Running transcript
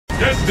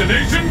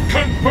Destination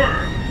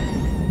confirmed!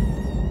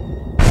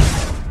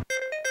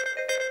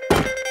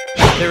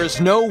 There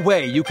is no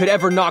way you could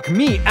ever knock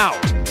me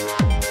out!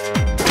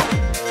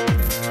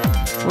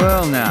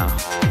 Well now,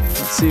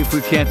 let's see if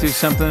we can't do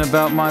something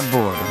about my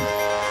boredom.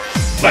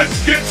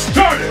 Let's get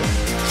started!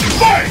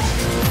 Fight!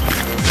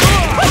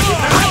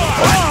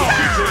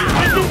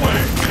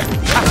 Underway!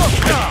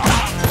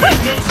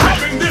 There's no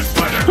stopping this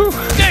fighter!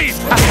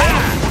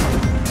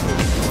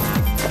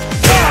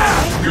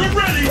 You're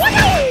ready!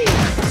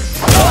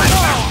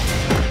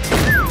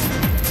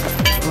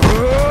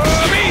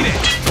 Beat it!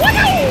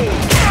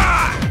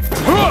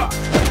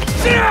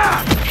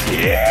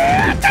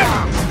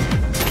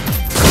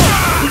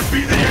 Could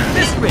be the end!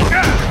 This way!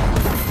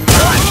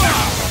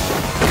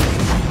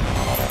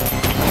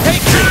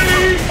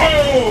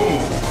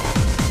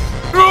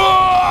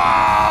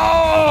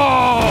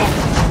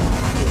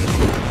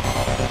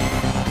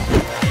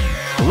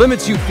 The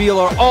limits you feel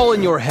are all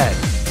in your head.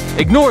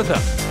 Ignore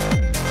them.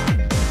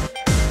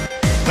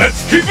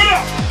 Let's keep it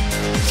up!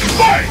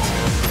 Fight!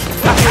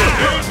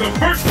 There's the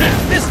first hit!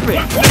 This way!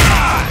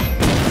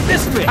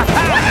 This way!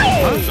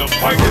 The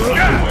fight is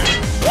underway!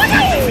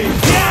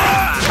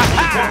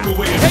 Walk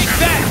away and Take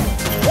that!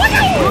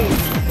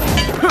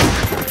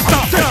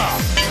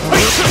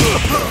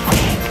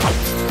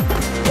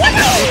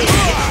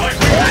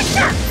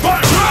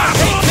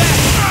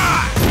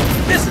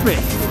 This way!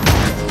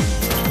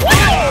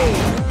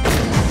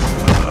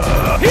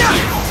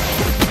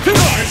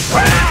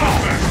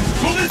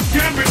 Will this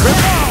gambit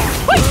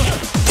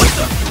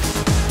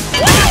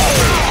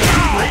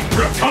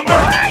counter!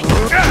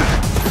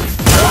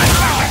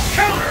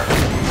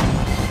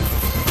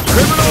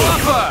 Criminal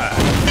upper!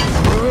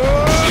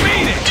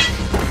 Beat it!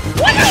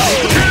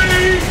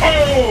 K.O.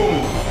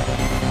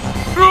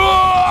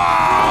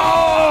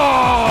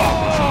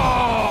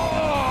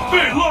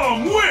 Belong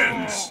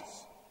wins!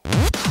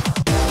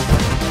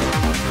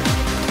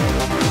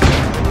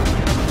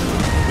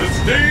 The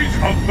stage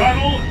of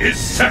battle is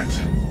set!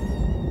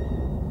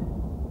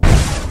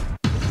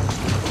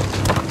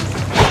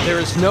 There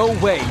is no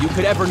way you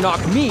could ever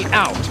knock me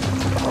out!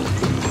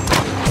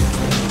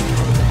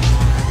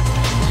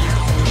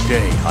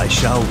 Today I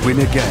shall win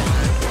again.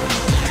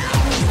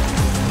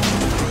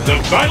 The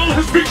battle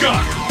has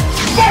begun!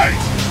 Fight!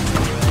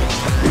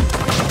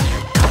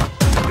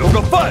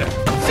 Yoga fire!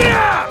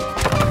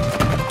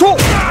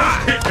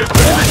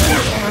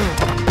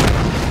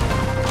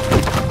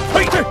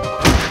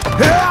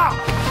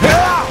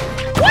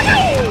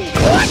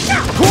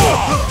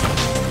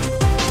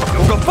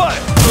 Yoga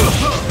fire!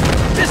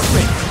 This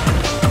way!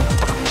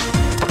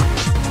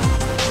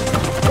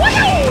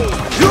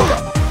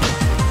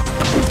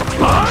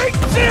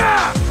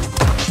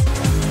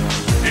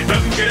 It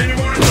doesn't get any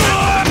more intense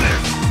than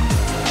this!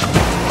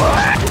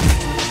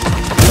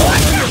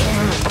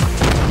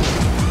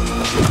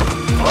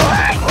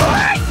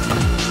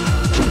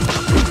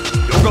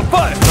 Yoga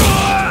fire!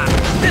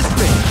 This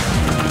way!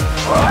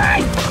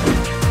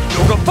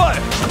 Yoga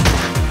fire!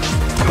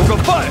 Yoga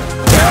fire!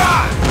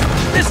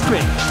 This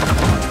way!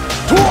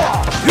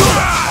 I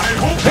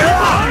hope you're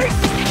ready!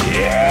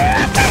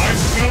 I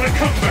smell a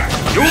comeback!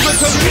 Yoga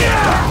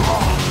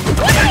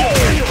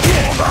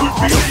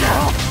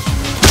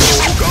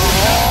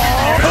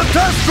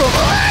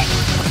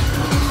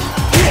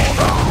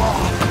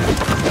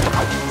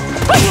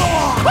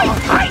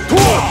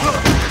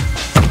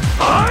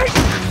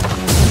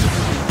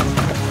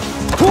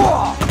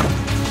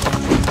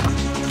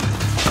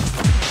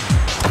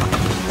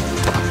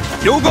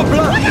Yoga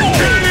blood!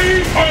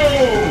 K.O.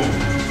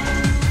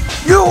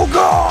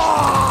 Yoga!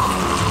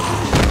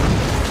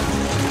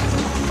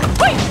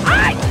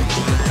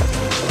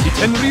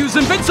 Tenryu's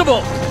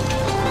invincible!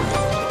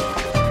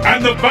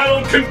 And the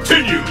battle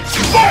continues!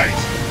 Fight!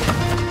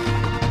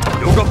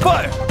 Yoga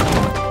fire!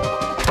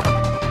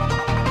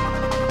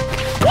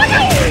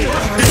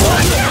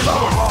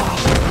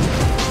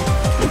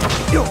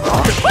 Yoga!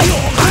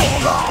 Yoga!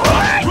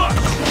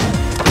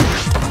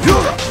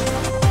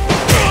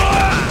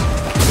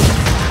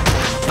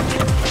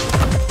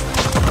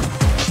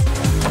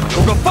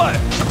 Yoga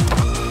fire!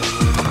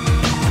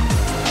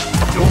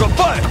 Yoga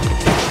fire!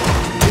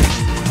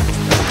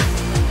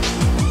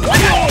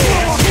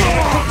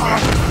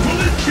 Will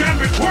this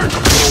gambit work?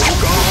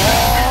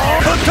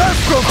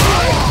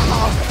 Catastrophe!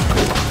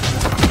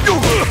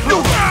 Yoga!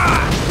 Yoga!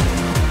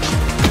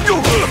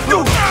 Yoga!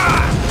 Yoga!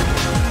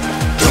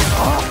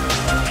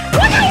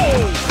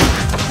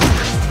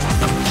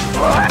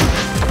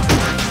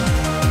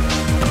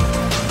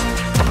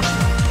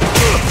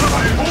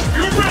 I hope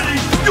you're ready!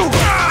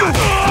 Yoga!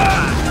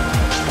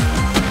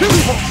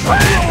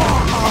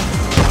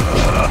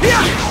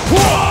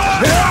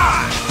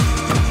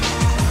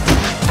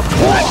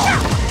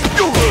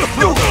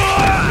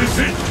 Is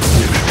it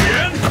the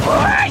end?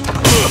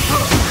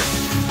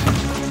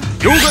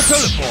 Yoga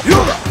teleport!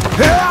 Yoga!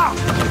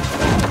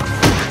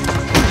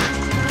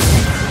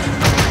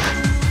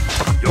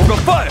 Yoga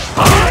fire!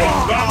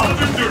 Battle of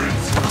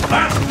endurance!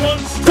 Last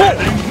one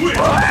standing wins!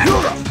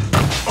 Yoga!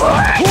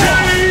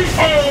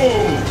 K.O.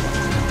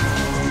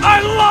 I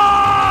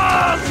lost!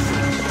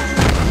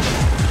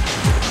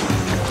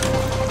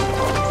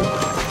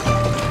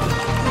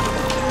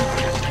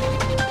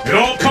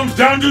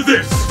 down to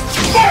this.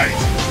 Fight!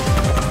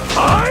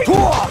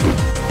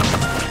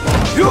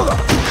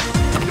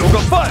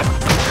 Yoga fire!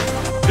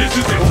 This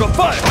is it. Yoga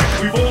fire!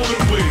 We've all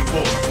been waiting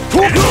for.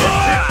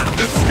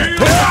 The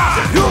scale is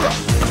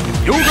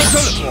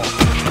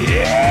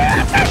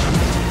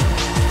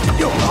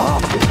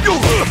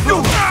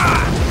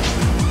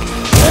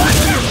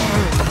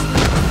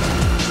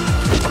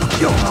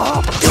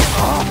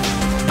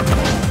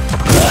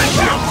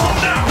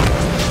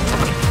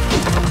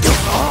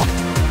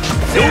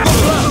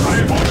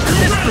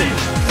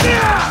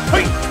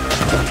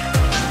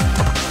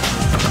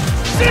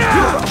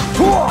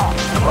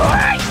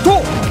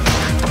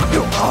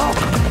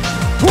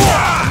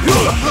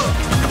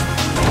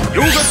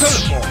Yoga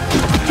teleport!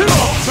 Yoga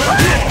teleport!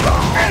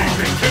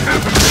 Anything can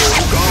happen.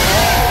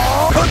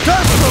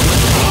 Catastrophe!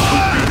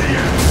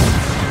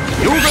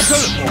 Yoga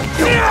teleport!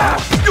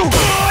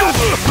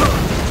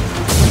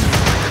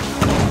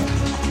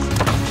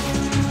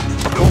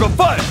 Yoga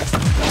fire!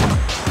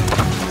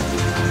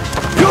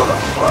 Yoga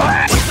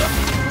fire!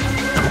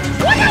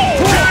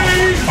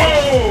 K.O.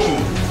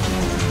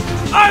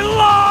 I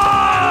lost!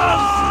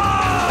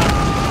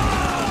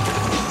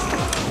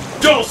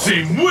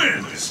 Dulcim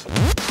wins.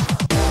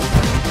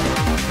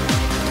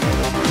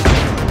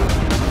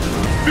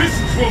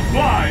 Fists will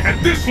fly at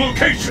this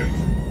location.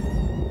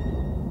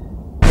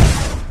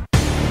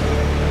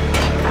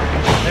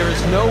 There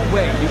is no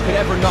way you could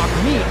ever knock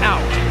me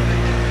out.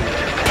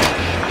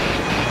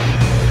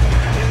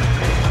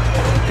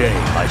 Today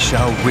I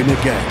shall win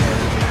again.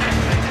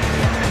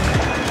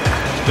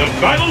 The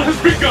battle has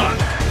begun.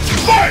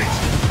 Fight!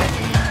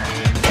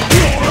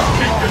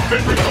 King has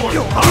been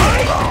recorded.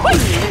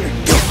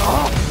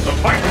 The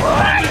fight is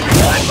hotly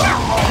begun.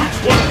 Which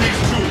one of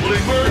these two will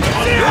emerge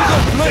on the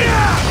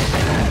other?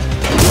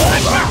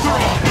 After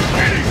all,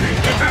 anything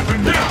can happen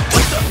now.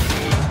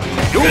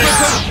 Yoga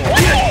teleport!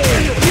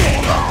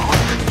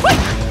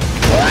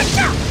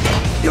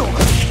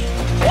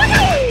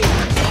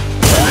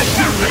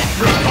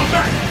 Come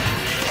back.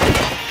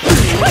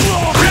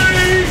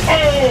 K.O.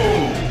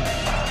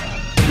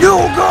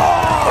 Yoga!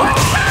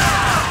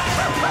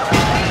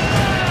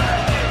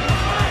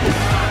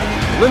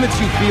 Limits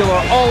you feel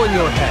are all in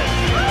your head.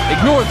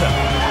 Ignore them.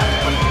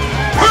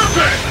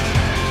 Perfect!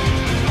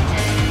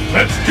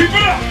 Let's keep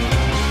it up!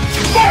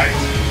 Fight!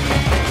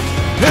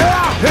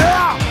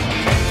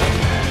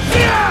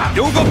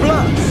 Yoga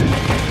blast!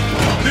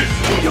 This is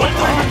the one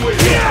we've been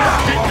waiting for.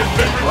 King has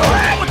been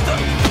recorded.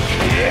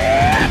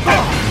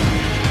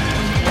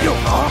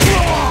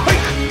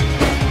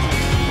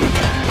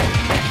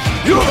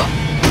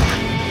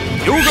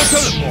 Yoga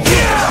teleport!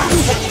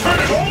 Turn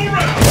it all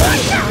around!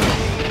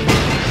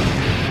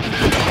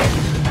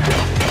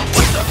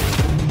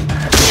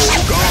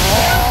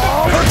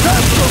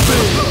 Catastrophe!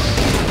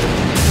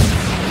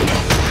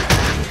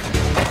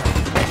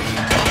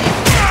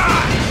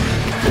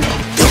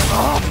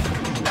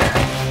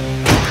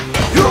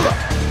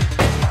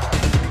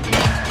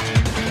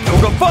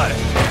 Yoga fire!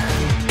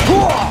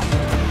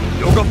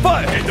 Yoga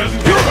fire! It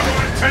doesn't get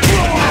more intense than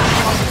that.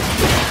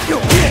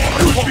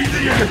 This will be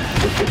the end.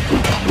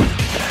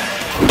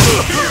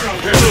 Fear out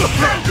there is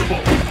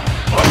tangible.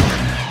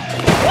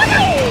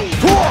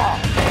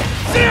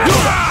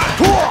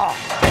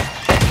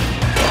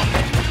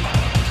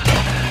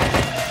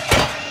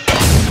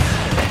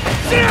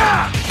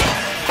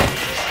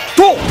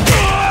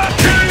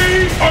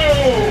 K.O.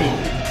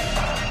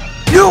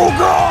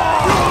 Yoga!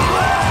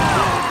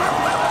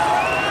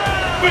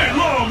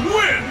 Long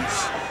wins.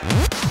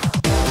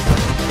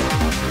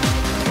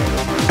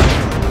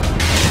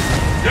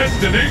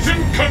 Destination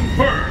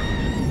confirmed.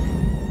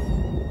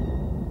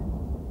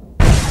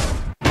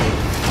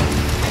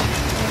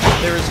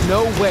 There is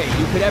no way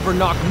you could ever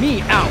knock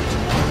me out.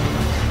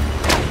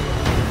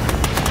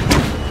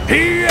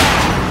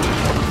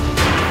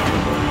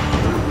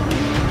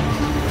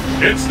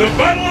 It's the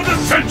battle of the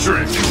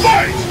century.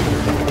 Fight!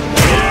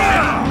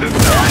 This is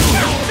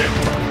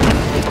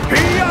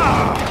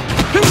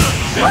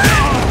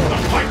the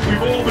fight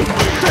we've all been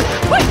waiting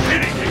for.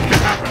 Anything can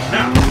happen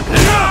now.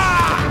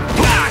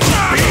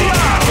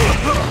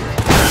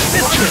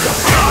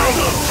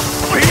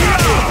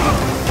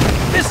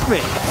 Miss me!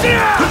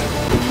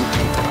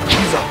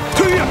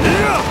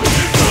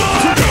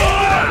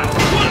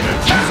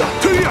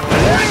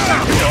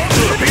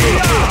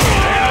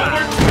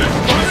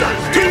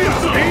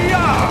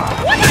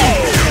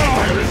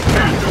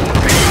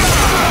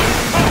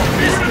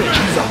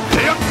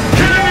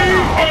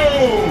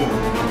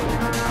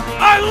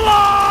 I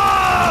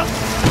lost!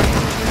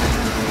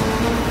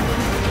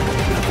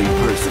 Nothing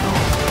personal.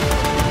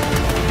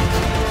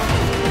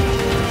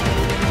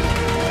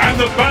 And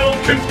the battle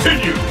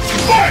continues.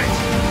 Fight!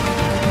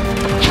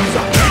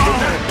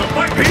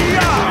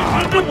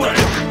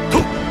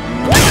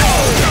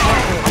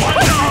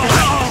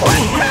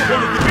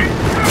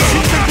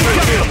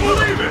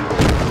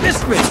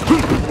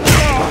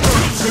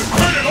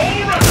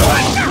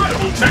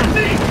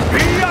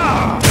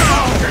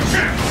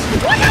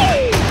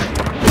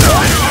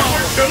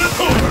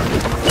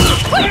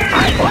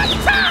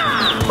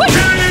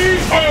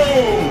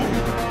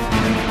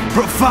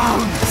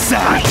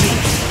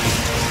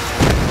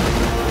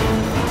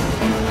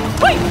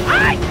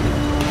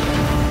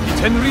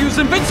 Tenryu's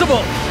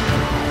invincible!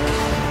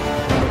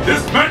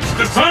 This match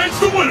decides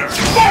the winner!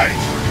 Fight!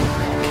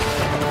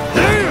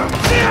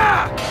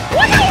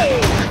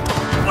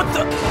 What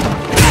the?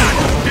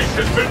 It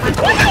has been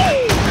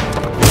recorded!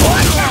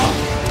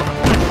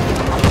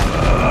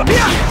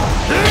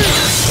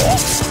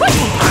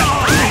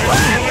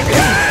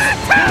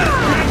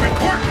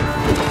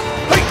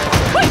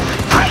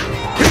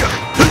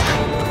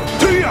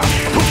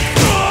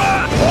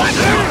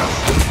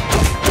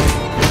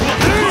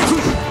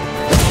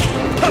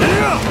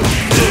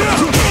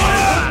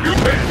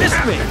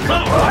 Missed me!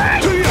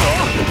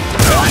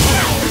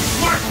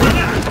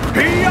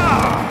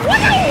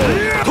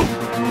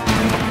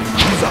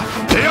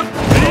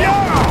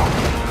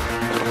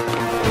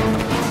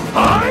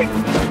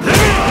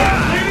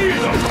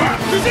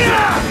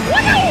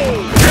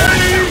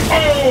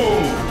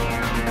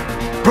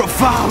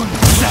 Profound!